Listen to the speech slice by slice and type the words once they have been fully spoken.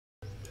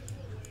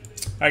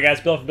Alright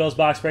guys, Bill from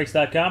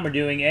BillsBoxBreaks.com. We're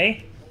doing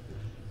a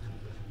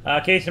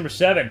case number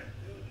 7.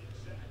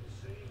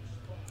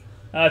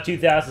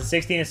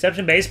 2016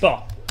 Inception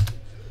Baseball.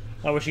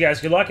 I wish you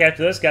guys good luck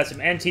after this. Got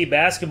some NT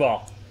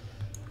basketball.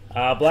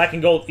 Black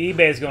and gold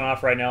eBay is going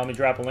off right now. Let me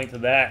drop a link to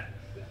that.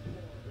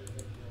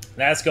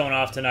 That's going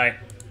off tonight.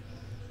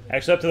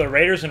 Actually up to the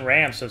Raiders and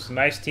Rams, so some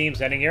nice teams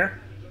ending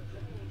here.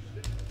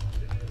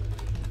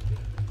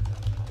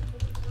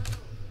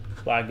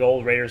 Black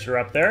gold Raiders are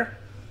up there.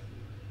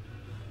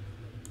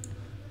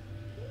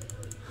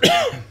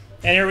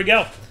 And here we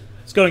go.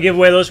 Let's go and give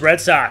away those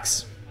Red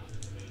Sox.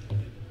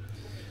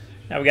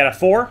 Now we got a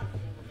 4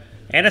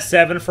 and a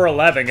 7 for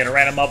 11. Gonna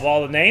random up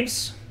all the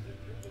names.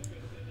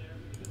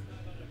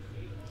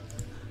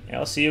 And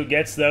I'll see who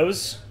gets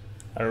those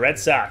Red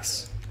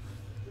Sox.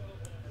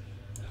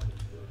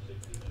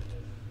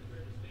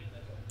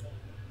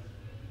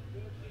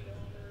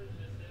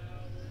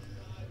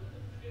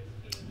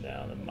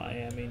 Now the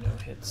Miami no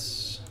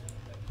hits.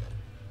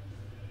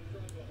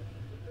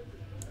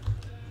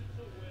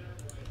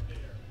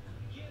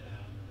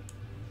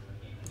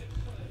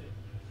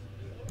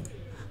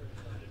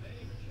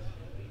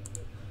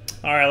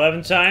 All right,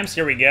 11 times.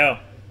 Here we go.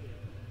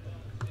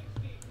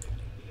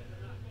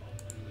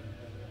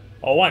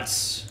 Oh,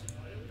 once,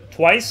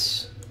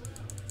 twice,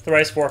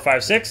 thrice, 4,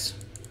 5, 6,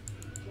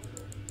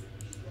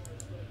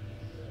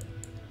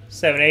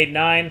 7, 8,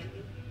 9,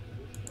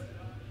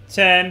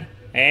 10,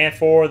 and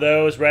for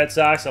those Red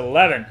Sox,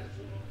 11.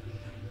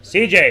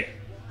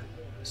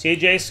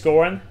 CJ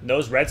scoring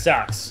those Red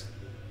Sox.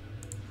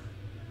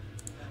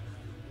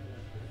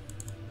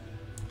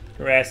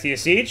 Congrats to you,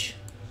 Siege.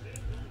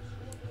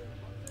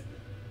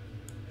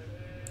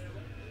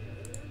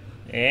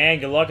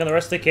 And good luck on the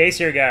rest of the case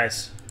here,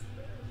 guys.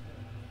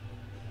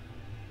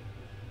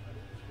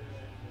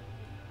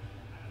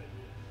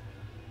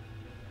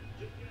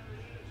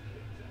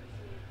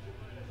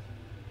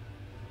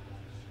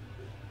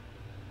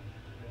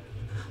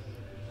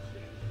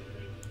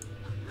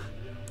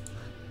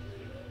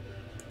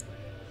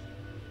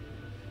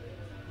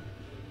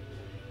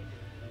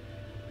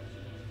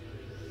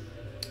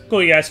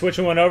 Cool, you guys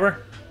switching one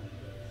over?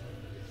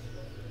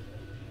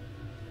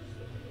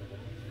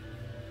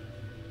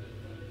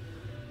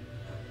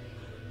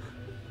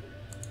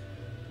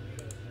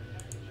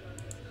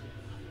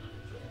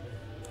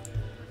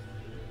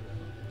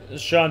 This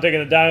is Sean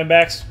taking the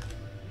Diamondbacks.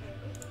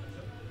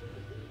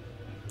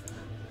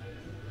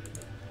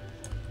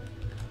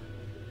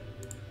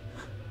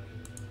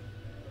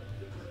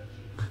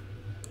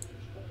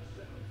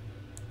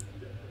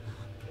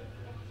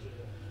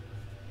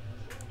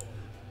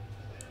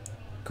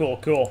 Cool,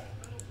 cool.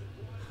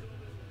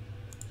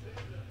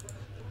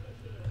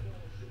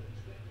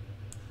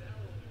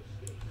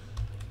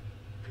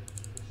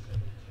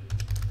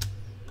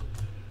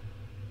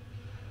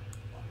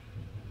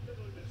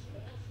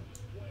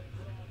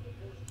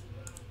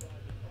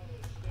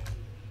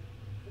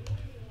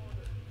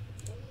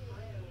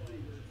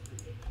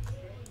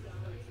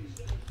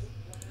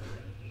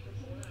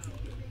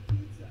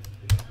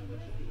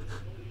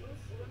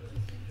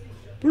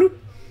 Bloop.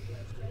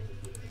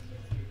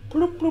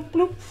 Bloop, bloop,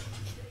 bloop.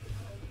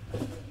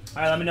 All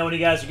right, let me know when you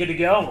guys are good to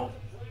go. We'll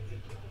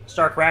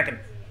start cracking.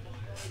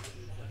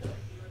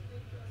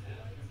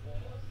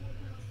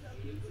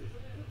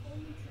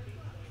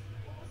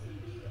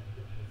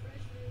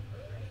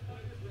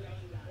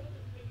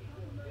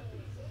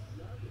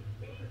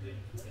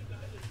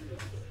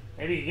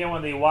 Maybe you can get one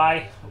of the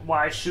Y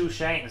Shoe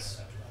Shangs.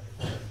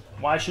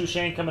 Y Shoe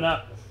Shang coming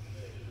up.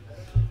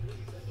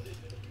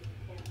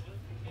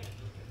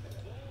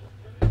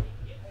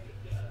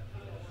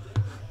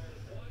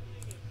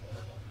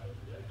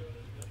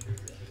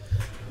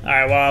 All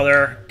right, while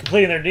they're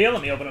completing their deal,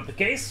 let me open up the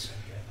case.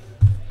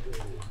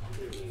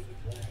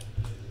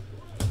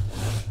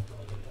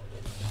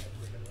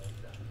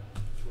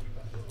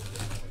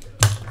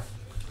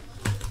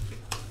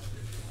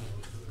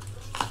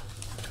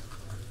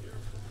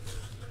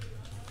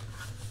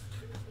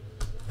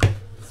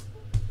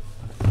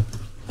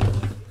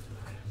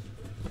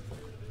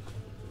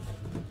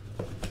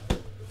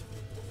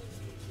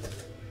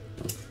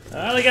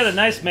 They got a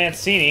nice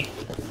Mancini.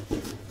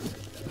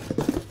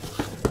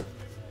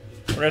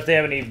 Wonder if they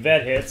have any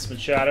vet hits,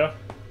 Machado.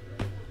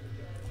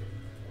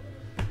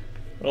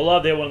 Would have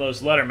loved to have one of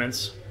those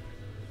Lettermans.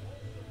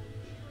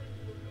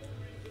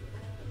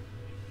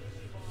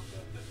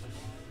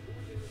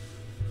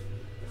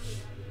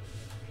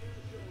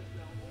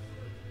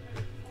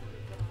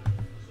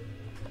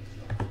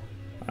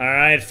 All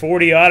right,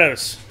 40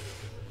 autos.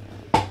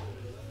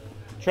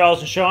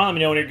 Charles and Sean, let me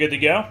know when you're good to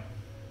go.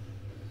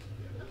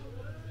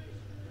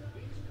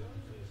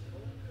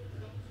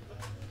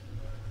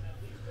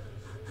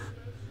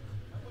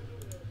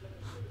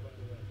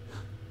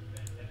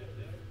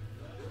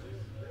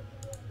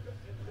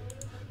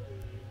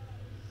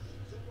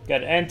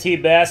 Got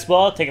NT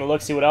basketball. Taking a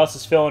look, see what else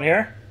is filling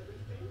here.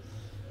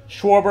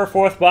 Schwarber,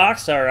 4th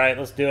box. All right,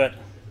 let's do it.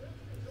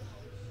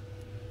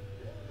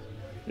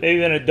 Maybe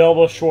even a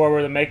double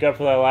Schwarber to make up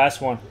for that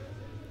last one.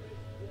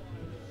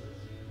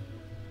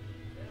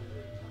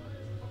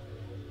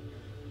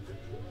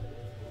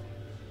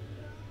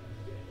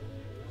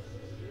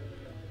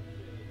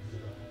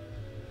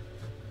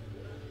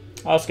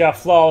 Also got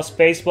Flawless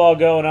Baseball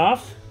going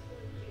off.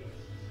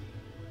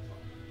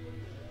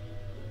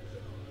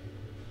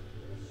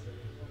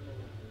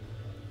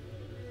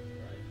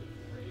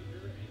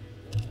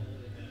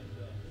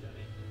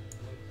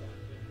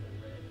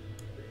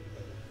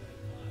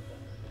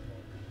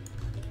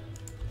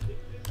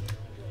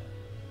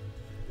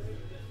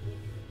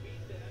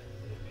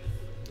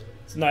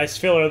 It's a nice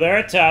filler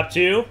there, top 2.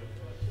 You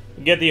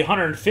get the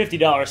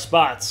 $150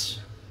 spots.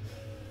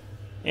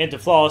 Into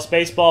Flawless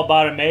Baseball,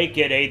 bottom 8,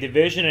 get a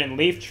Division and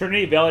Leaf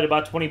Trinity, valued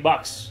about 20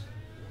 bucks.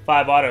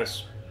 5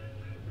 autos.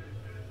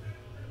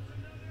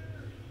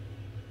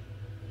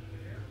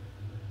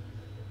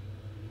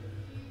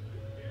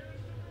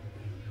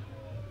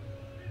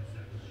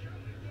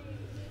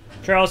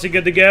 Charles, you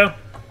good to go?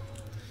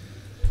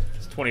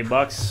 It's 20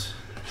 bucks.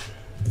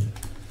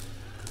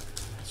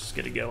 Let's just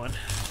get it going.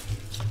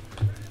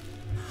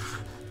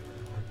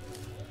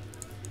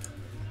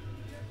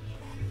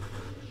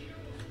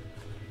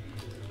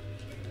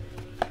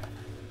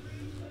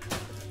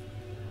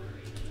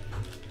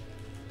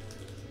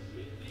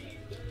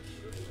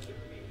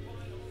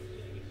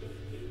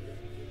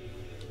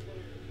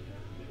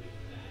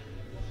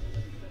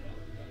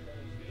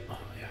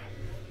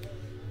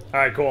 All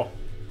right, cool.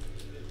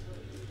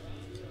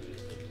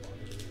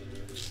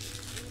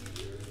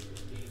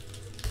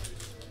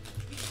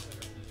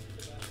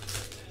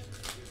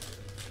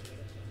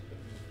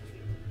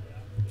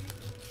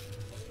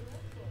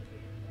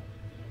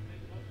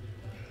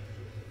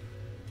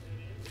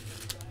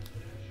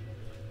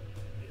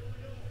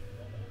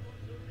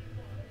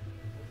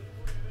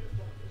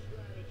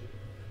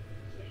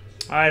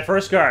 All right,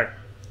 first card.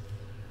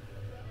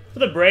 For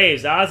the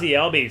Braves, Ozzie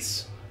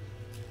Albies.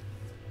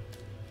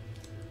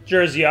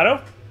 Jersey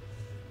auto.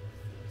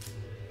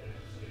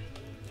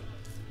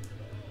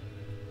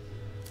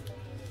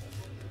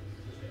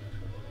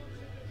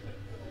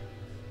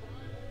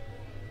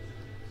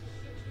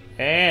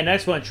 And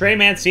next one, Trey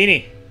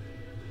Mancini.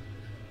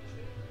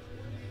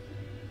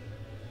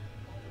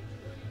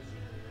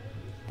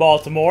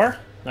 Baltimore.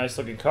 Nice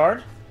looking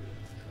card.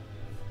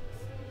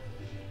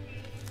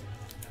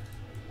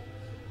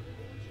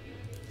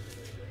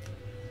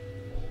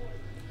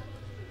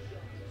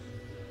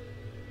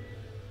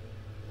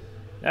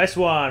 Next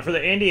one for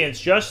the Indians,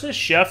 Justice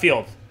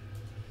Sheffield.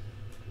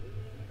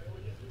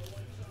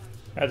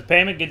 Got the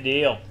payment, good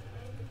deal.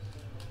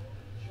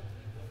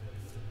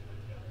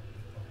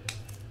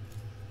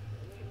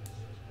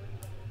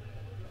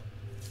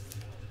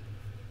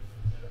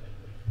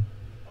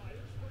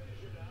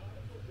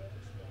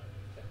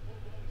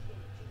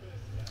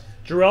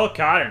 Jarrell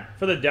Cotton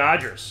for the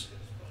Dodgers.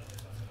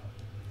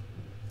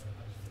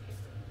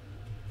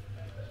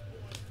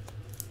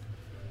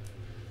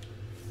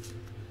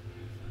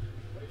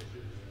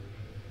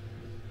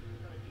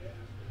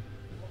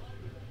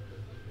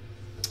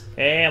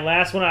 And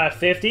last one out of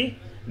 50,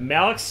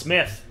 Malik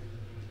Smith.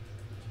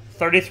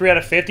 33 out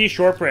of 50,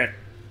 short print.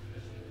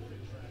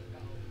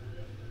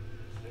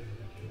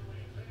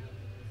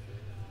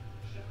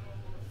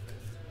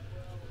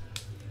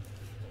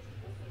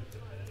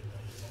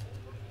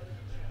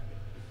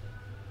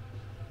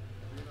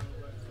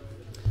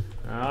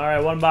 All right,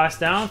 one box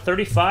down,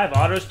 35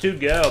 autos to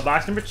go.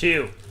 Box number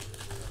 2.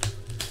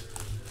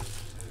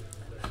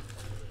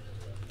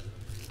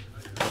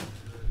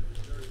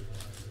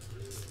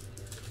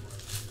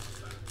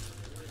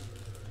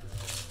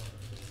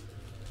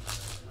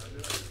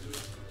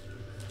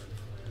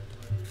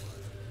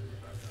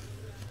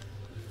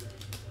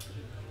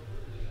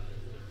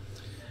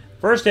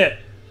 First hit,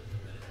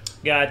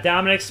 got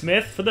Dominic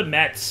Smith for the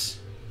Mets.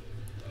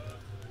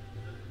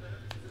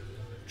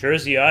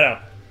 Jersey auto.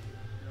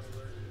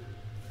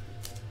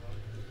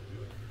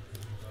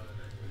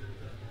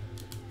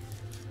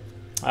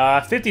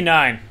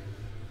 $59.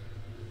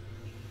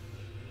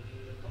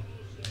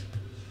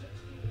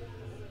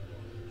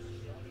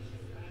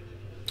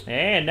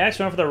 And next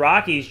one for the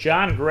Rockies,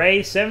 John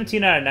Gray,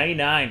 17 out of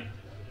 99.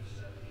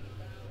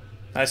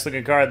 Nice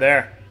looking card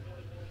there.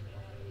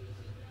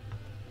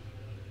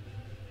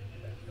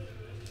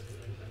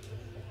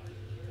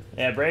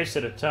 Yeah, Braves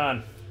did a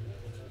ton.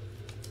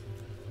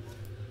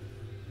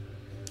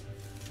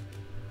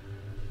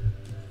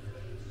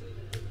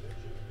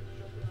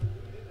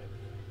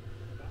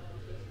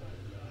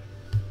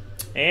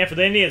 And for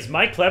the Indians,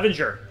 Mike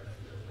Clevenger.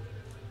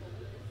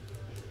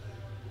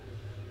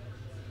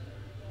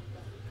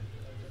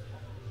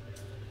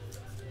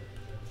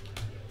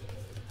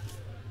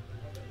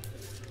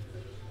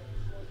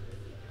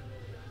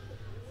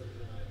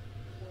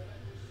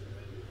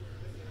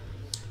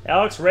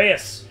 Alex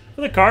Reyes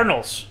for the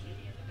Cardinals.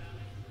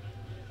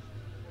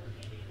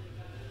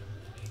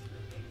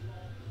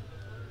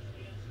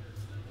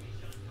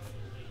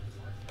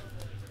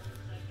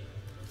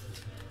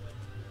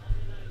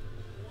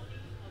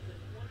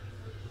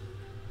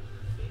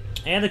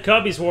 And the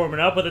Cubbies warming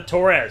up with a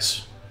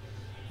Torres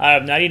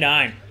out of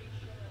 99.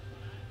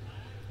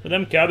 For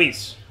them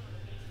Cubbies.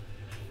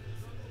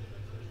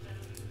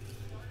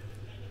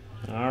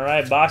 All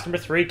right, box number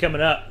 3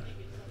 coming up.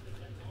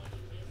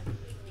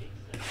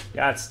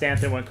 God,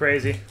 Stanton went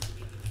crazy.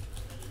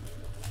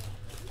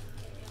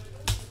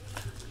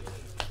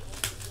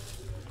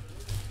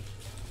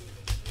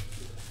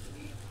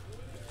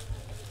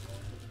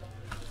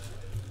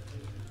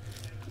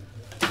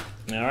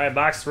 All right,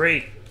 box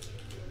 3.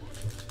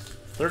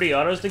 30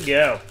 autos to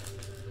go.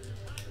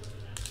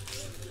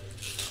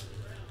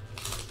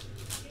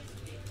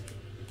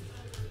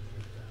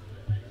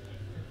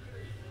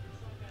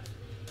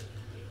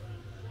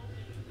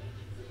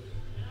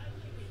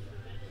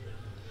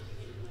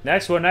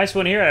 Next one, nice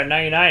one here at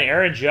 99,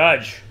 Aaron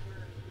Judge.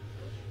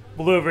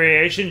 Blue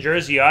variation,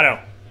 jersey auto.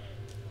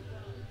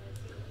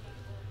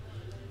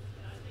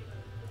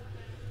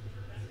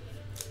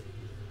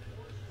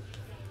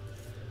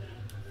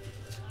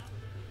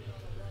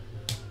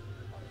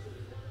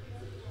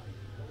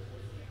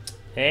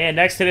 And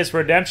next hit is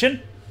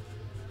redemption.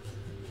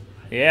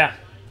 Yeah.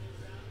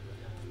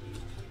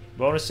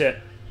 Bonus hit.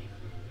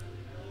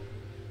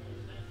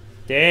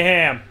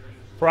 Damn.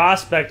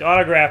 Prospect,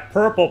 autograph,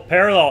 purple,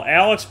 parallel,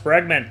 Alex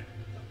Bregman.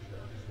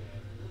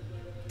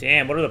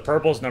 Damn, what are the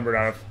purples numbered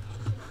out of?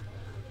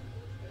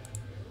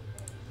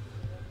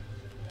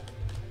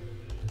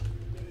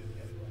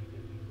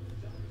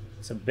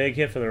 It's a big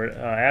hit for the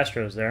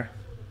Astros there.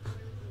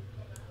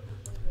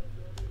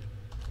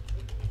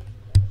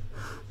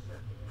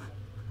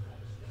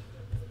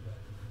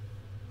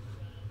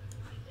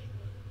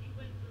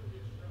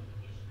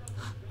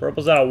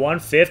 Purple's out of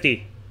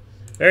 150.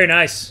 Very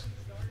nice.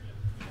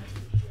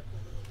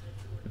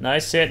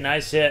 Nice hit,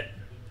 nice hit.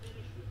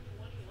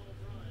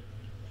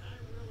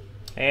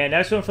 And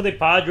next one for the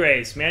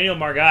Padres, Manuel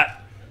Margot.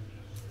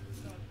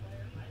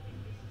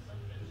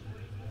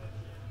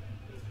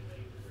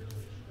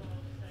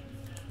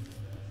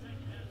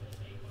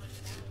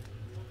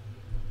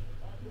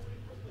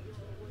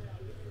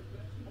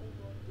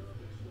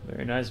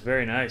 Very nice,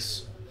 very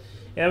nice.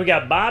 And we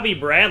got Bobby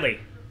Bradley.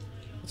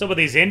 What's up with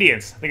these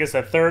Indians? I think it's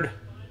the 3rd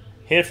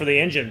hit for the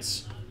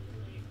Indians.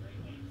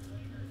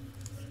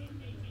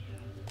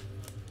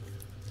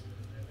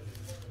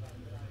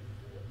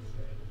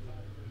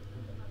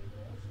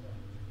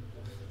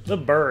 The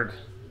Berg.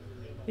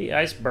 The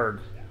Iceberg.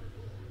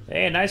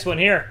 Hey, a nice one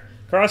here.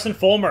 Carson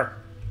Fulmer.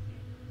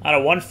 Out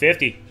of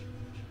 150.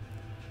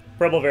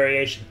 Purple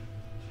variation.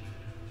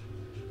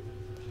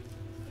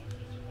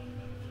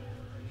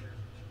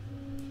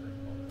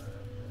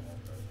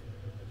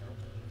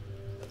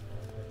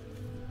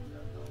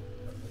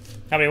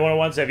 How many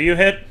 101s have you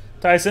hit,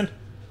 Tyson?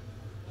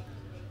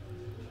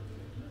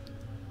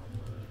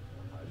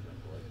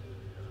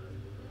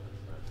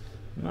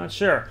 I'm not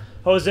sure.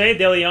 Jose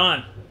De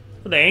Leon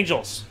for the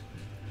Angels.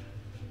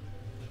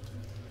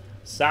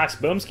 Sox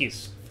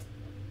Boomskis.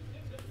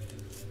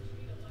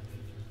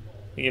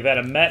 You've had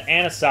a Met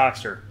and a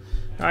Soxer.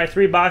 All right,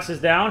 3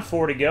 boxes down,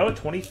 4 to go.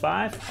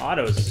 25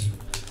 autos.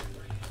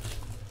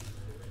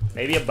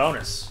 Maybe a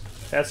bonus.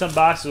 Had some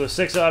boxes with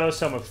 6 autos,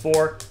 some with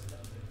 4.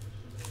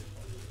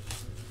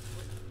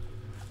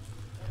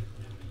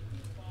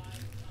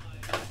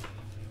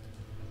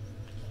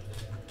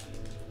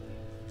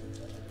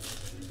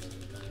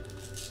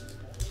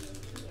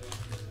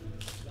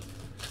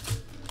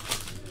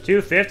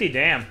 $250,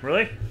 damn,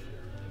 really?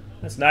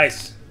 That's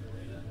nice.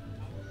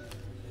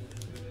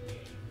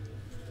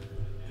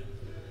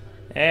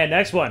 And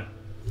next one.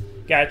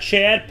 Got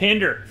Chad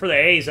Pinder for the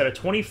A's out of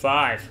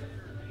 25.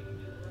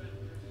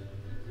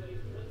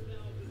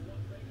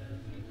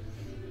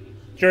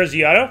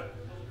 Jersey auto.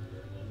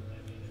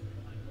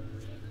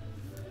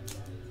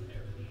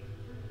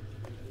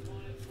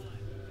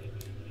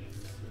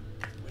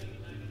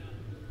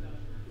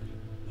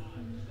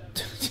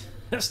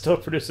 Still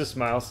produces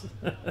smiles.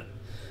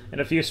 And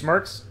a few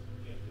smirks.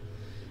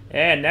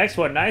 And next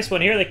one, nice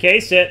one here, the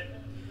case hit.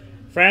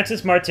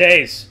 Francis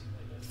Martes,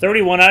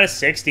 31 out of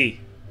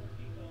 60.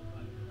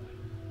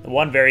 The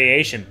 1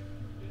 variation.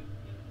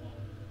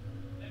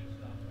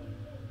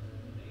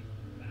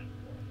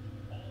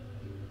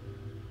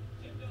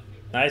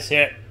 Nice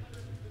hit.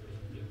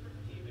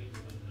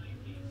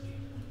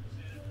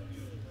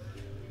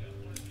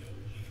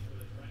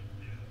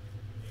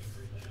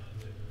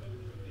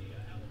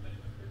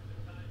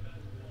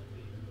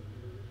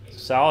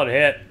 Solid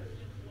hit.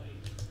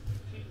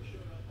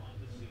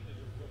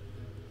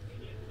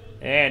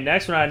 And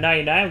next one out of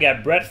 99, we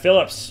got Brett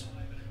Phillips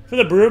for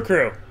the Brew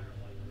Crew.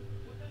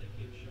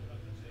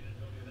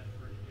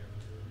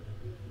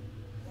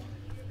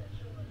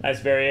 Nice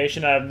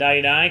variation out of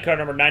 99, card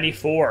number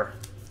 94.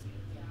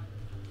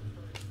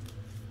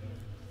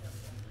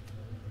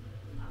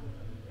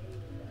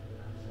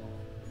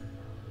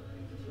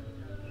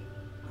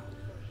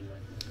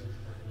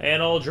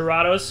 And old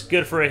Gerados,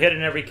 good for a hit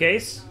in every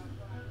case.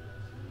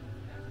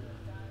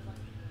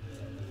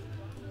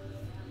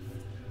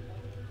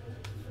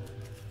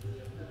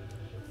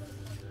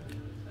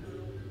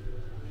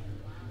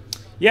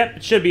 Yep,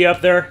 it should be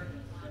up there.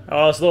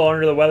 Oh, it's a little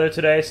under the weather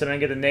today, so I didn't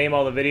get to name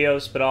all the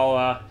videos, but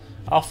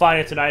I'll find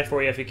it tonight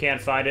for you if you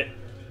can't find it.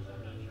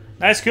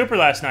 Nice Cooper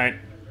last night.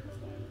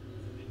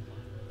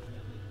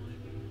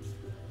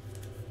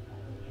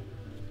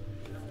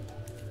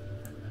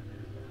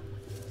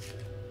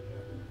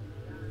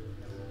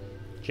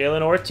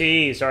 Jalen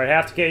Ortiz. All right,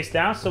 half the case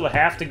down, still a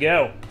half to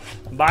go.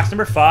 Box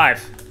number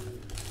 5.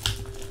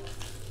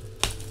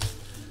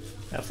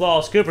 That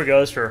Flawless Cooper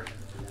goes for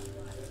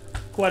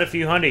quite a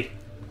few hundy.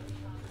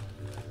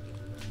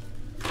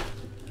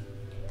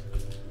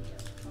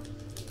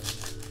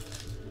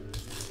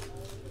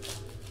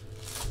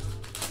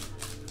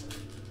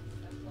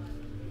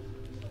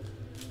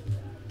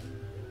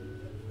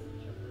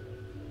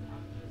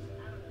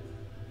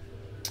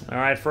 All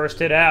right, first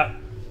hit out.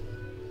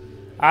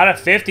 Out of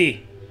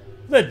 50,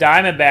 the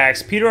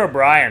Diamondbacks, Peter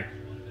O'Brien.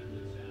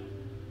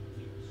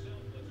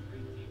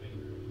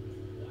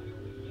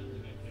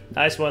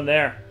 Nice one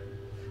there.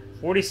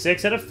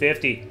 46 out of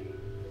 50.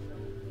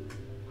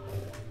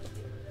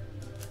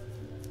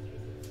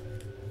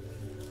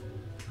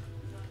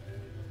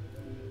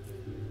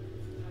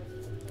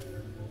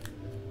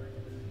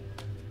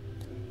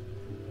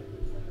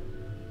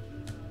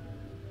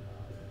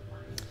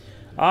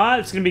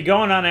 It's going to be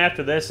going on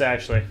after this,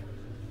 actually.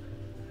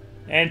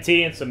 NT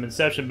and some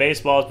Inception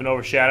Baseball has been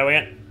overshadowing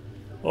it.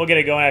 We'll get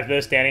it going after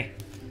this, Danny.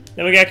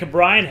 Then we got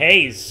Brian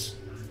Hayes.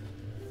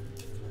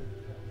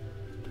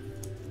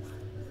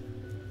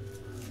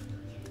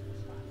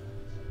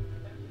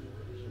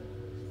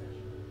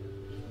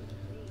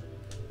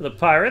 The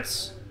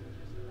Pirates.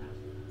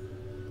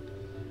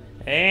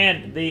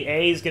 And the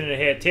A's going to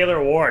hit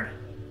Taylor Ward.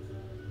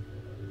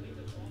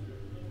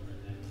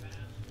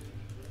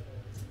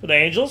 For the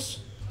Angels.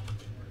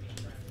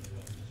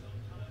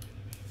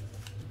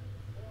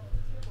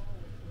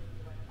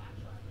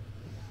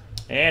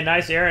 And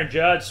nice Aaron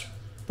Judge.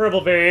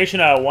 Purple variation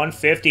out of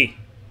 150.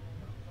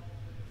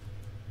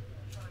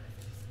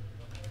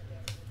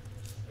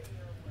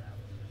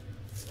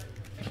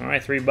 All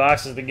right, 3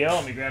 boxes to go.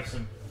 Let me grab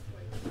some.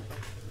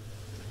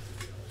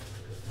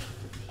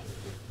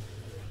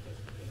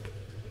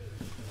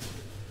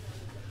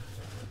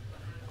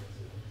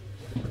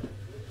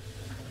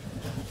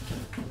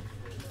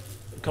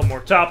 A couple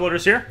more top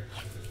loaders here.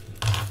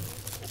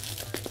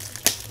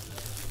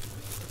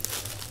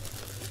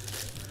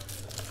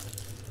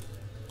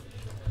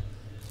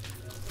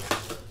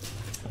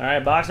 All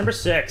right, box number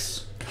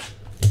 6.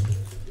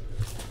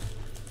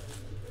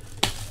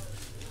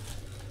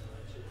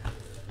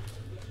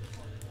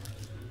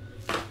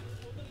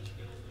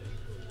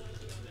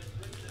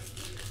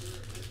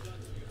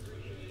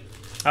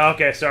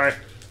 Okay, sorry.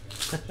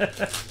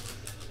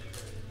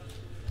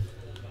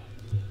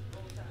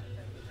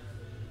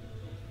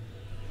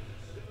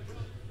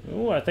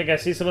 Ooh, I think I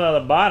see something on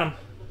the bottom.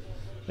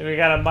 I think we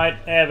might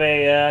have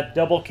a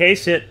double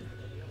case hit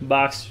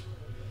box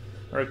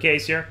or a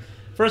case here.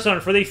 First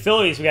one for the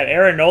Phillies, we got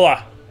Aaron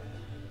Nola.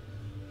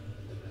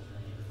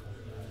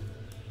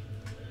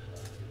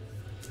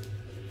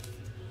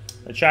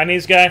 The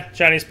Chinese guy,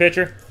 Chinese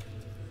pitcher.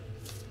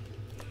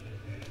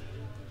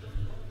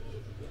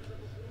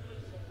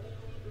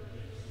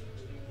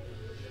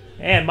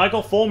 And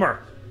Michael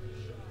Fulmer.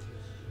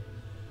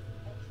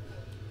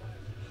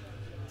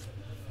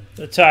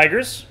 The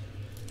Tigers.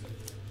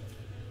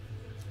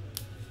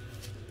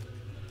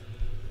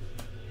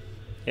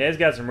 Yeah, he's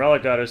got some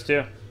relic autos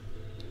too.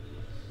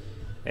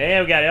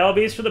 And we got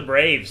LBs for the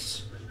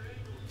Braves.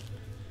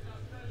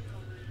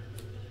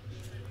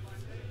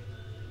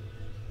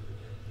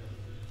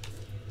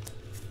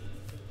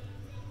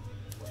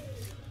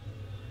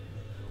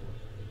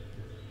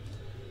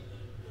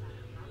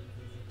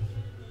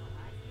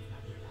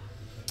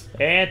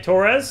 And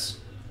Torres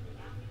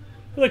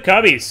for the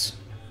Cubbies.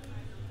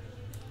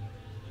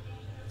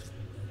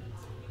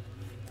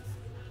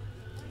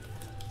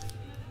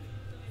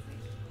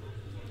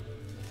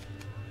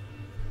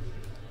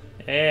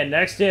 And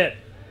next hit.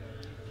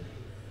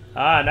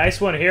 Nice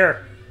one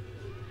here.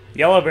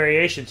 Yellow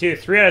variation too.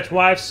 3 out of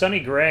 12, Sonny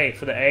Gray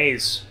for the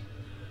A's.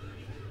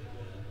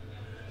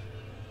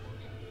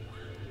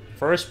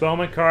 First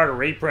Bowman card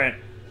reprint.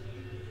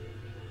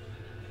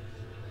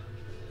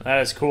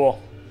 That is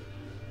cool.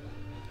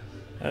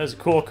 That is a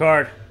cool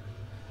card.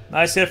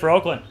 Nice hit for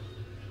Oakland.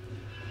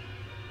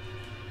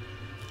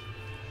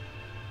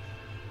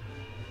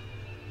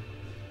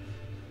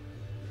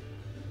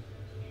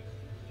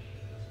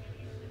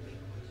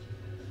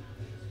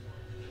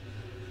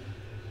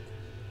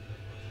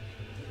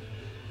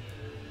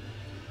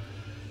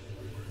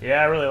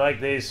 Yeah, I really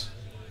like these.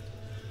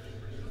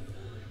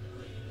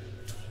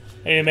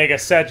 I need to make a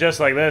set just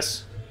like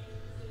this.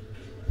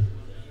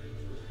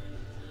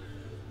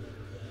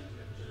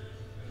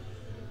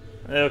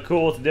 They look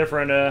cool with a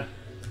different,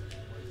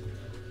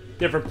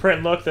 different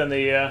print look than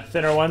the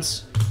thinner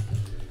ones.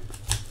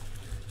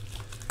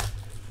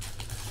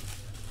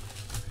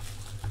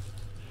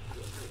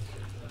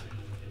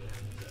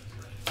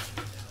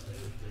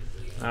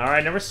 All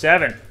right, number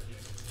 7.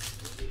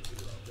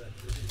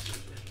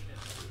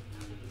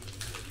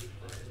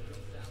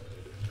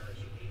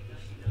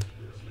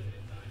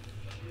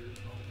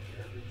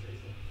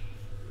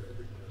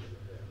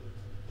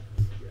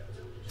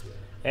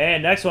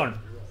 And next one.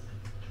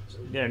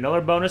 Get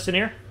another bonus in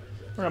here.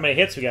 I don't know how many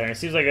hits we got in here. It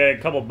seems like a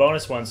couple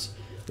bonus ones.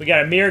 We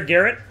got Amir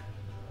Garrett.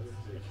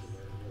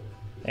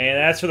 And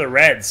that's for the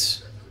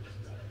Reds.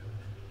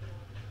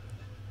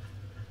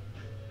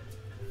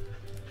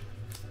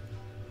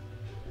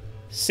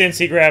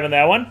 Cincy grabbing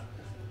that one.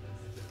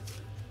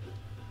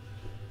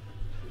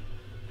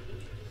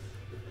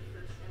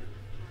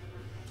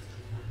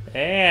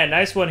 And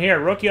nice one here.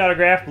 Rookie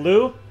autograph,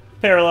 blue.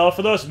 Parallel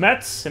for those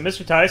Mets and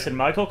Mr. Tyson,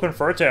 Michael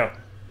Conforto.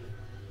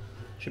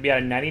 Should be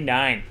out of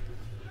 99.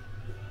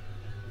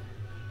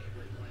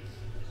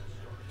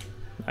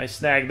 Nice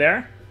snag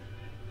there.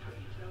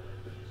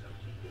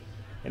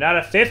 And out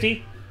of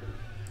 50.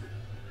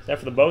 Is that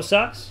for the Bo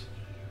Sox?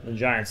 The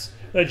Giants.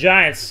 The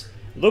Giants.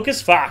 Lucas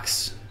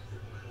Fox.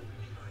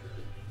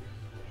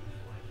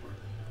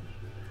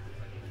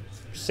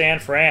 San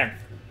Fran.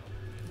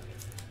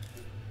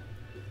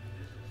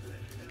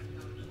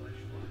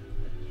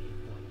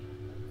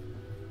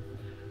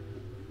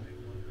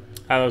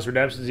 Those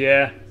redemptions,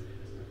 yeah.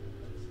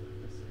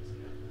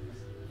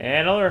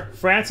 And another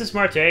Francis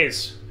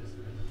Martes.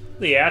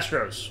 The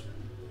Astros.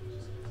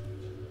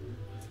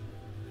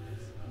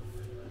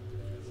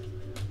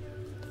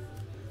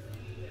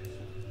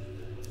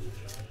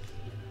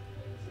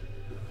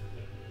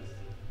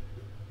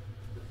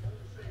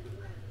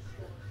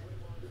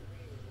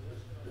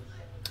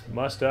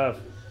 Must have.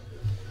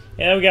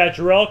 And we got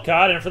Jarrell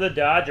Cotton for the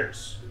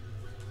Dodgers.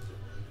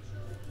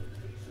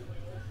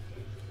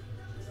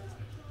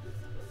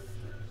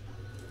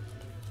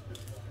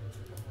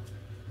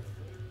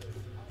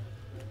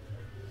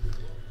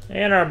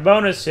 And our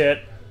bonus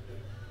hit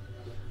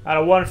out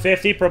of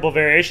 150, purple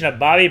variation of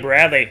Bobby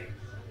Bradley.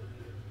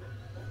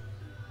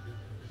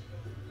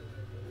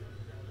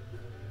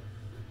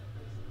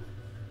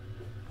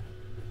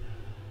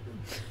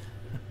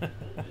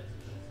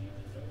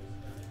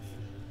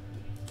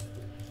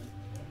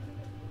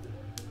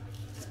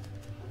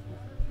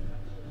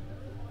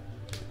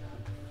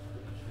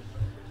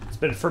 It's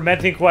been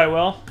fermenting quite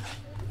well.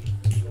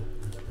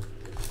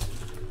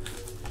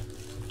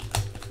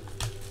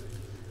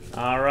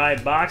 All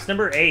right, box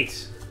number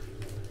 8.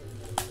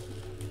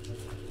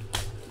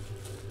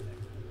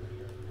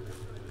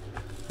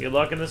 Good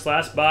luck in this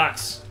last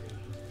box.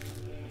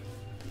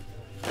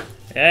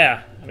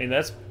 Yeah, I mean,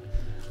 that's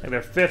like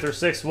their 5th or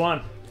 6th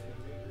one.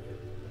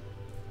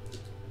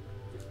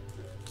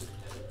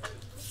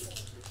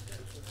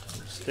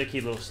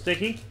 Sticky, little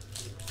sticky.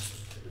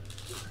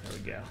 There we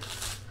go.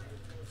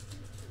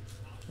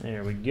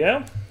 There we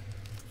go.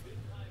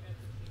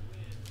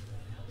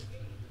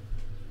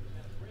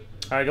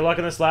 All right, good luck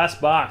in this last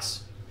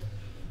box.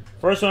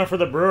 First one for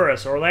the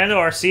Brewers, Orlando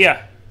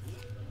Arcia.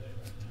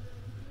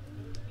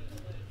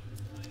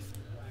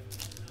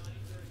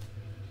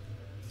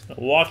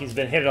 Milwaukee's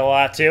been hit a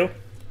lot too.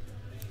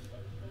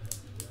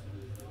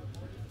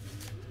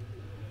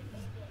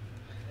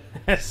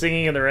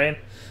 Singing in the Rain.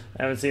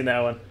 I haven't seen that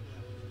one.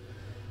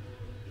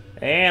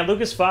 And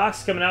Lucas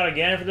Fox coming out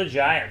again for the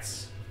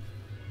Giants.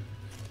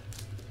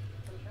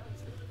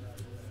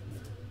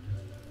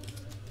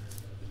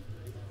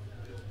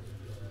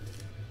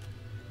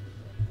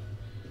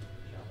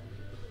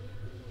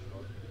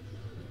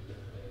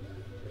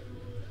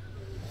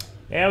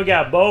 And we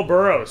got Bo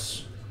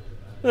Burrows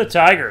for the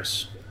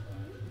Tigers.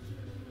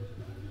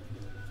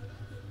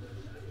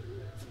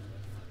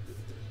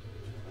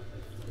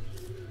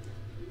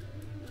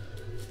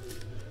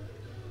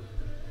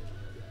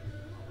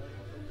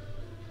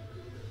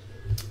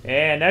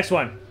 And next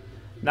one,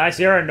 nice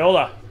Aaron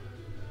Nola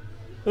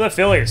for the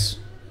Phillies.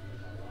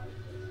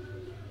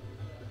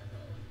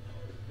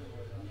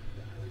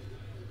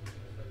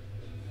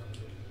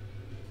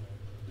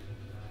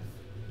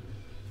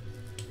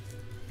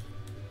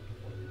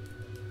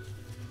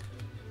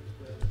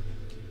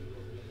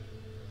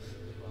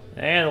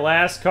 And the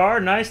last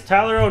card, nice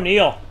Tyler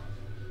O'Neill.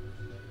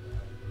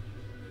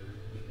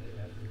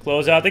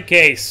 Close out the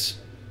case.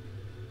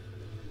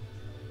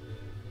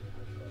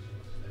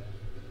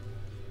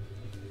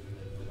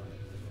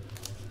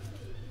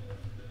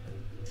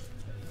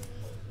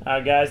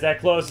 Alright guys, that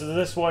closes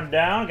this one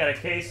down. Got a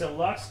case of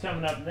Lux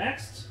coming up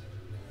next.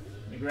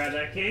 Let me grab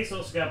that case.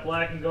 Also got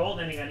black and gold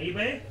ending on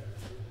eBay.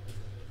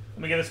 Let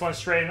me get this one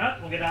straightened up.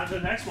 We'll get on to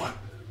the next one.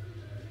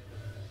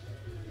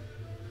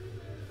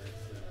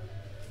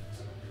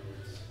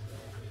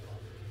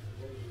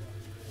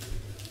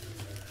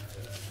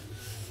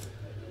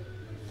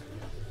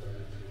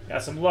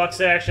 Got some Lux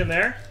action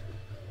there.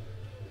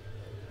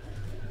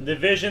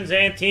 Divisions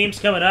and teams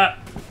coming up.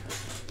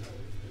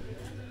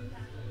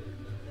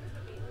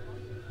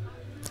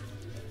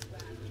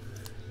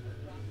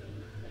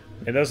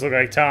 It does look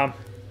like Tom.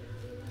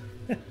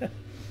 1,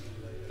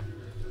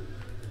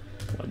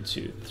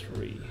 2,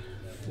 3,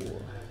 4,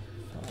 5,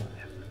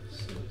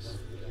 6, 7,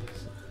 8,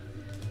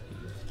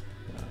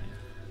 9,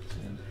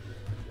 10,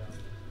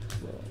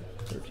 12,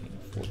 13,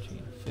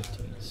 14,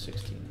 15,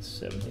 16,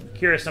 17.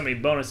 Curious how many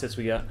bonus hits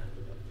we got.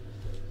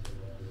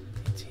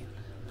 18,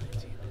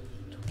 19,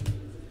 20,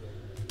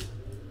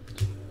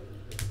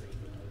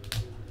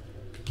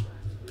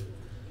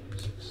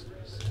 6,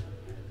 7,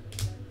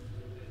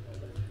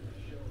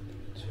 8,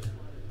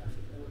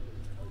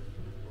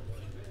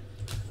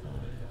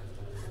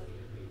 5,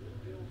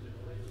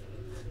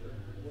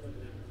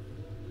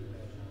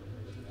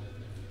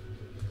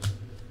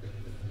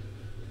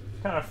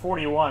 Kind of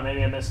 41.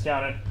 Maybe I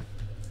miscounted.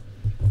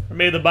 Or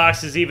maybe the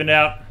box is evened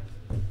out.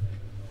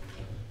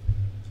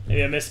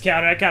 Maybe I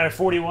miscounted. I counted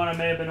 41. I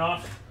may have been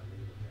off.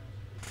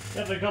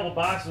 Definitely a couple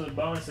boxes with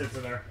bonus hits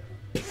in there.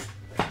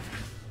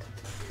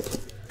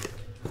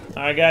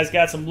 Alright, guys.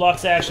 Got some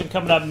Lux action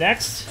coming up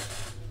next.